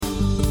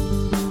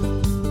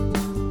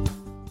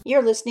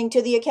You're listening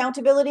to the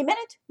Accountability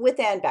Minute with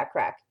Ann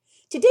Backrack.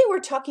 Today we're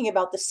talking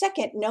about the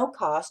second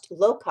no-cost,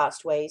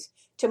 low-cost ways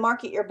to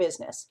market your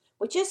business,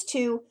 which is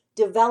to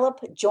develop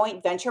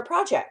joint venture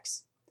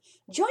projects.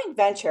 Joint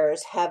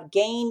ventures have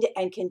gained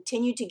and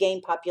continue to gain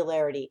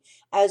popularity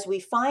as we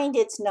find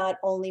it's not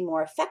only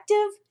more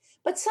effective,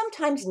 but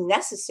sometimes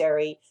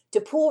necessary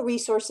to pool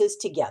resources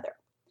together.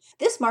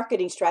 This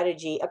marketing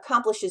strategy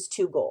accomplishes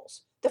two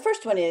goals. The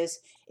first one is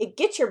it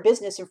gets your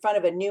business in front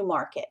of a new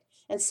market.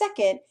 And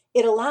second,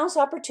 it allows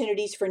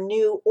opportunities for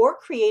new or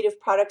creative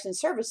products and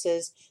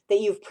services that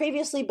you've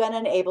previously been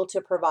unable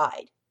to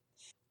provide.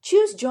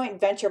 Choose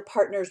joint venture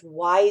partners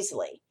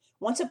wisely.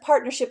 Once a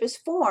partnership is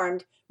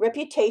formed,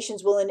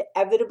 reputations will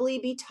inevitably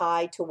be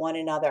tied to one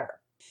another.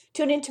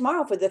 Tune in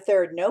tomorrow for the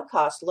third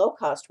no-cost,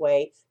 low-cost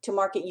way to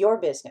market your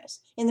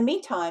business. In the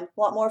meantime,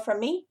 want more from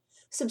me?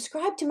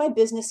 Subscribe to my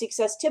business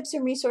success tips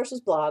and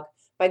resources blog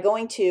by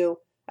going to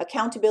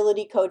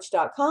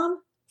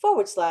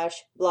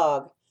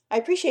accountabilitycoach.com/blog. I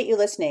appreciate you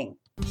listening.